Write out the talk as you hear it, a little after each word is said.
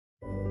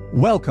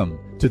Welcome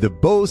to the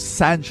Bo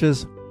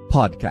Sanchez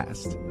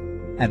podcast.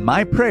 And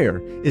my prayer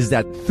is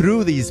that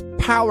through these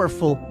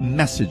powerful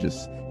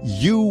messages,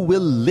 you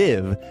will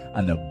live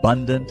an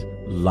abundant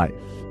life.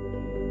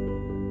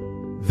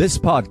 This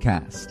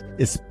podcast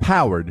is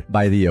powered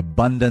by the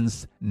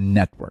Abundance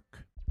Network.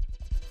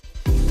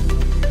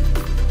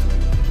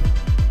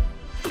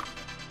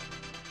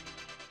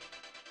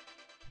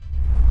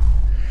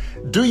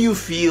 Do you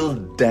feel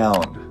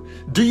down?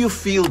 Do you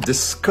feel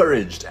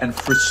discouraged and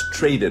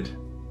frustrated?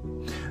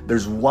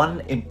 There's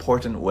one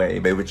important way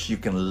by which you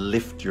can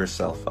lift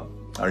yourself up.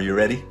 Are you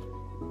ready?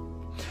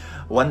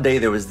 One day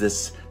there was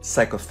this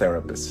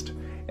psychotherapist,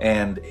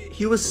 and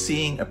he was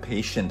seeing a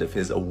patient of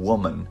his, a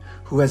woman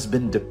who has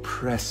been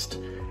depressed.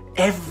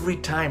 Every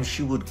time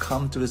she would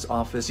come to his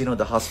office,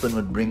 the husband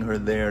would bring her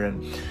there,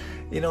 and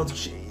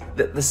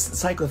the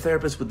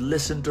psychotherapist would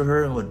listen to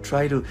her and would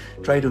try to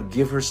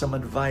give her some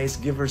advice,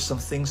 give her some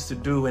things to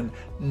do, and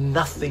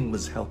nothing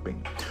was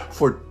helping.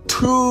 For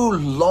 2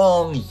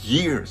 long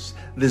years,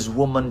 this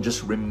woman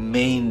just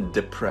remained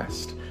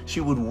depressed. She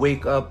would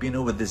wake up,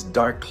 with this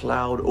dark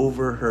cloud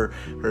over her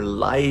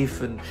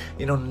life, and,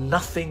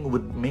 nothing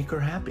would make her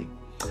happy.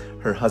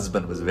 Her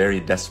husband was very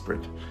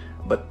desperate,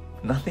 but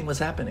nothing was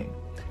happening.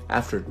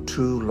 After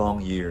 2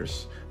 long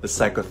years, the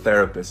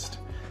psychotherapist,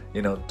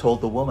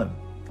 told the woman,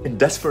 in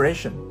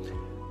desperation,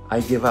 I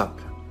give up.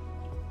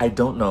 I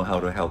don't know how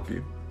to help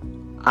you.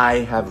 I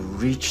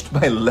have reached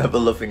my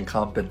level of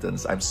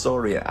incompetence. I'm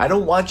sorry. I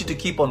don't want you to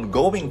keep on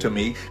coming to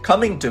me,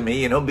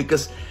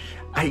 because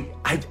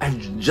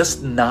I've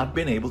just not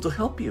been able to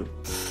help you.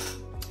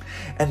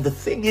 And the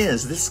thing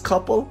is, this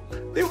couple,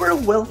 they were a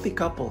wealthy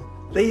couple.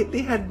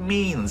 They had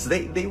means.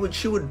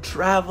 She would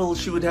travel,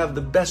 she would have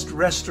the best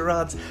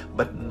restaurants,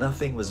 but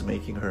nothing was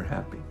making her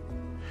happy.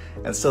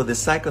 And so the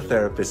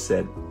psychotherapist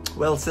said,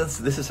 well, since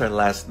this is our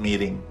last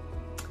meeting,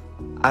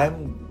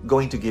 I'm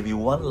going to give you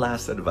one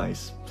last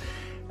advice.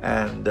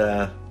 And,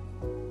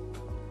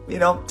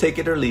 take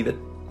it or leave it.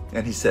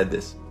 And he said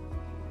this: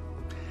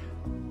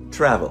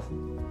 travel.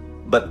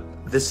 But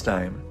this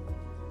time,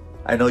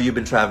 I know you've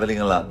been traveling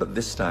a lot, but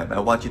this time I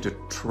want you to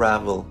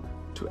travel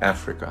to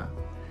Africa.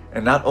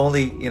 And not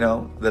only,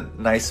 the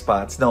nice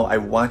spots. No, I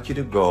want you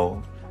to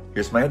go,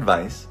 here's my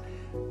advice,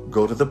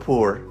 go to the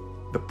poor,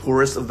 the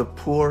poorest of the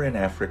poor in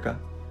Africa,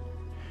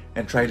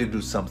 and try to do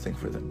something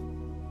for them.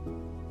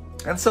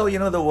 And so,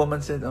 the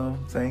woman said, oh,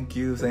 thank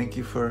you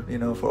for,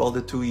 for all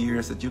the 2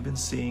 years that you've been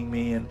seeing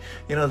me. And,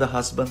 the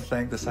husband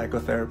thanked the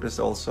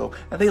psychotherapist also.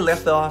 And they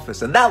left the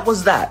office. And that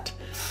was that.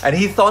 And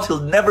he thought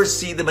he'll never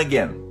see them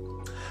again.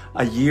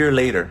 A year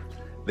later,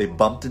 they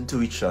bumped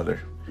into each other.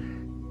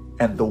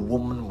 And the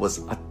woman was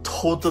a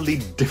totally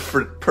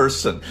different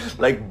person.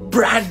 Like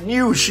brand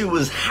new. She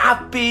was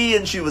happy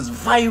and she was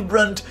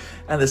vibrant.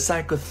 And the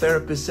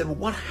psychotherapist said,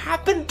 what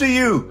happened to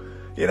you?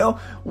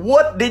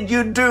 What did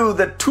you do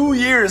that 2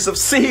 years of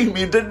seeing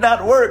me did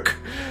not work?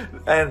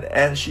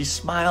 And she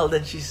smiled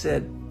and she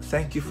said,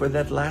 thank you for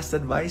that last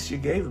advice you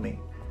gave me.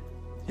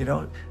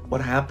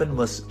 What happened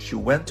was she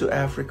went to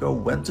Africa,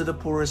 went to the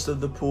poorest of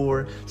the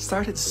poor,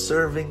 started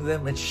serving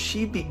them, and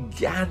she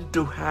began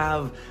to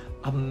have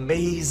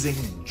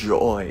amazing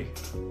joy.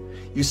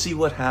 You see,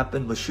 what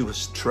happened was she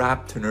was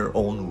trapped in her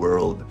own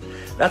world.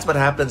 That's what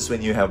happens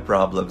when you have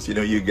problems.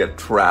 You get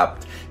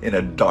trapped in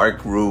a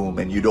dark room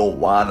and you don't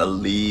want to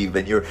leave,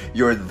 and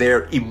you're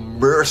there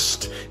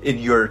immersed in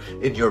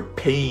your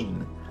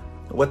pain.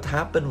 What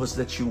happened was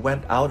that she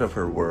went out of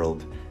her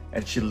world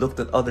and she looked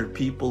at other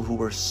people who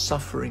were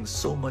suffering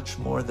so much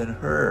more than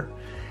her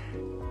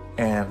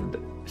and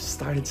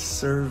started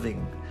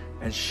serving,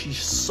 and she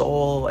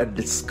saw and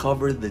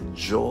discovered the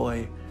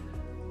joy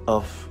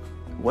of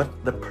what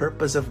the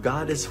purpose of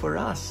God is for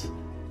us.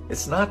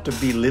 It's not to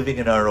be living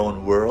in our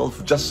own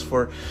world just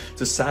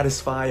to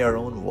satisfy our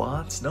own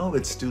wants. No,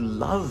 it's to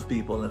love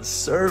people and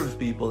serve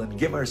people and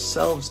give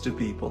ourselves to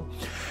people.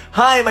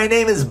 Hi, my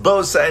name is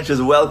Bo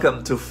Sanchez.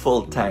 Welcome to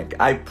Full Tank.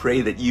 I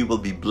pray that you will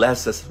be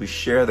blessed as we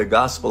share the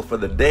gospel for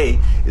the day.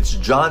 It's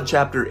John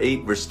chapter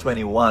 8, verse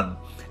 21.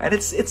 And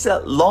it's a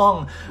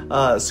long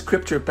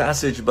scripture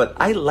passage, but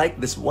I like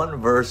this one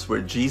verse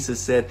where Jesus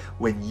said,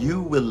 when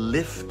you will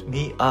lift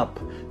me up,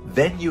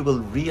 then you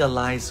will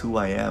realize who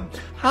I am.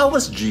 How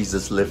was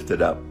Jesus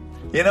lifted up?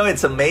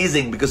 It's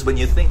amazing, because when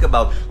you think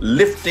about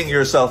lifting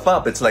yourself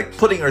up, it's like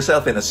putting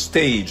yourself in a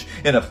stage,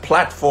 in a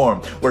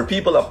platform where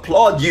people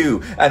applaud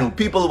you and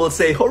people will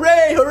say,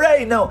 hooray,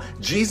 hooray. No,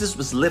 Jesus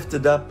was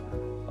lifted up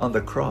on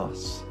the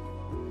cross.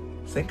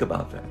 Think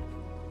about that.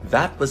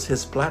 That was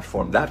his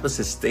platform. That was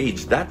his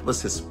stage. That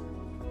was his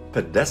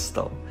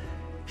pedestal.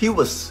 He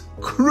was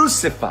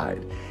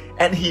crucified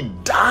and he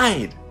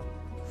died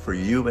for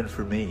you and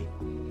for me.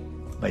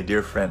 My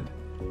dear friend,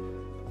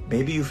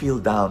 maybe you feel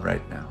down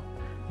right now.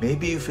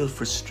 Maybe you feel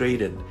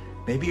frustrated.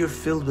 Maybe you're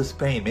filled with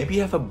pain. Maybe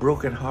you have a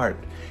broken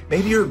heart.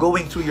 Maybe you're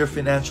going through your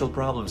financial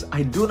problems.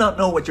 I do not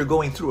know what you're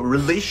going through,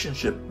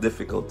 relationship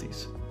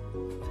difficulties.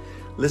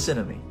 Listen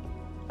to me.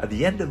 At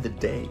the end of the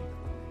day,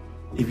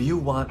 if you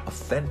want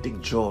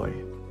authentic joy,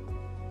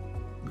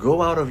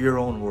 Go out of your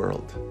own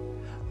world.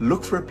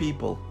 Look for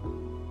people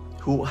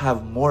who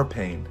have more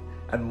pain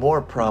and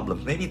more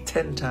problems, maybe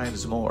 10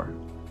 times more.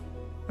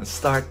 And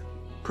start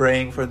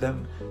praying for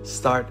them,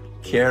 start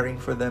caring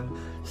for them,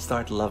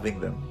 start loving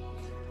them.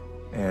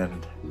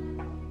 And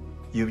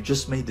you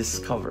just may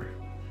discover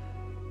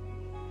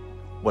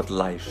what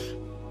life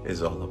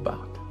is all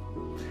about.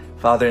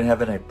 Father in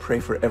heaven, I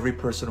pray for every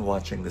person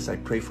watching this. I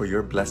pray for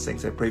your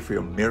blessings. I pray for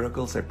your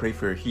miracles. I pray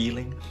for your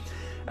healing.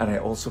 And I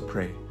also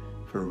pray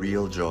for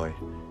real joy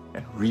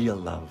and real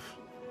love.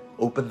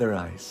 Open their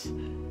eyes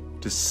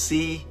to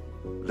see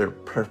their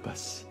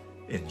purpose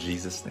in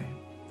Jesus' name.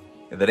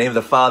 In the name of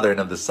the Father, and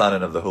of the Son,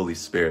 and of the Holy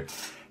Spirit.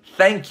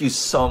 Thank you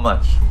so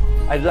much.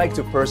 I'd like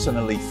to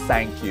personally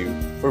thank you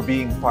for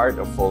being part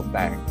of Full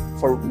Tank,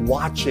 for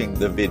watching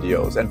the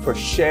videos, and for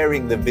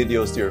sharing the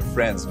videos to your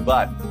friends.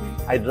 But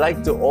I'd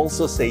like to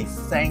also say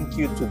thank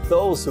you to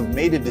those who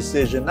made a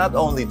decision not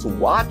only to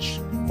watch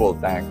Full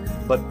Tank,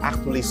 but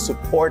actually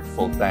support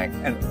Full Tank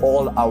and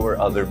all our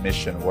other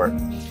mission work.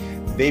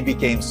 They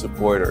became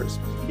supporters.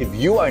 If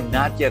you are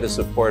not yet a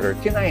supporter,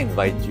 can I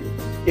invite you?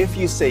 If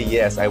you say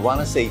yes, I want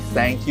to say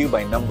thank you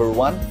by number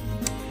one,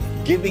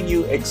 giving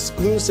you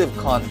exclusive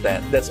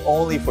content that's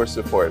only for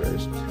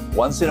supporters.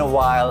 Once in a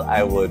while,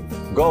 I would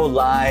go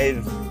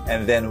live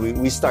and then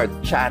we start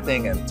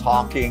chatting and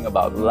talking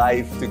about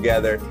life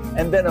together.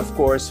 And then, of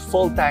course,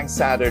 Full Tank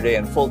Saturday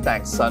and Full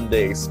Tank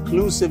Sunday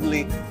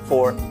exclusively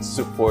for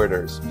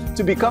supporters.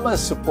 To become a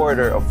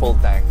supporter of Full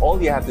Tank,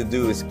 all you have to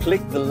do is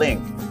click the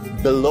link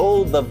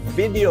below the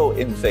video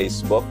in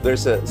Facebook.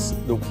 There's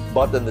the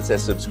button that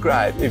says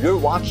subscribe. If you're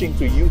watching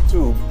through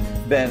YouTube,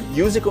 then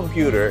use a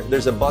computer.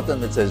 There's a button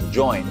that says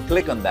join.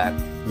 Click on that.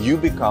 You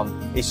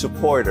become a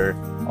supporter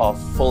of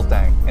Full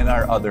Tank and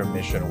our other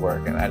mission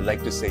work. And I'd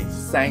like to say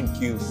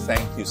thank you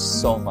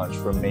so much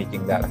for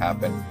making that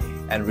happen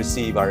and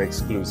receive our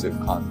exclusive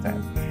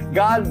content.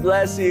 God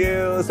bless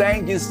you.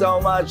 Thank you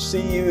so much.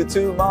 See you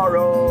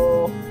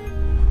tomorrow.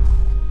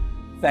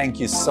 Thank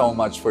you so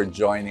much for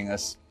joining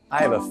us. I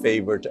have a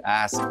favor to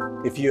ask.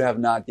 If you have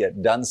not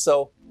yet done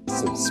so,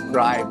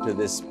 subscribe to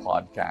this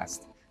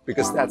podcast,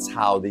 because that's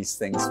how these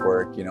things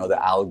work, you know,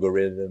 the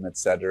algorithm,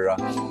 etc.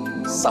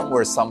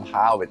 Somewhere,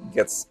 somehow, it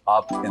gets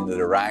up into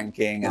the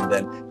ranking, and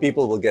then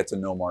people will get to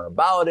know more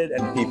about it,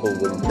 and people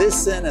will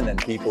listen, and then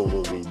people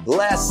will be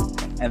blessed,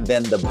 and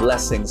then the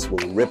blessings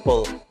will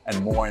ripple,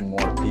 and more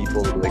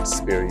people will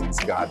experience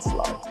God's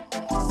love.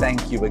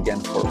 Thank you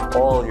again for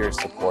all your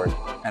support,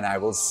 and I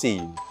will see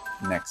you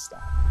next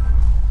time.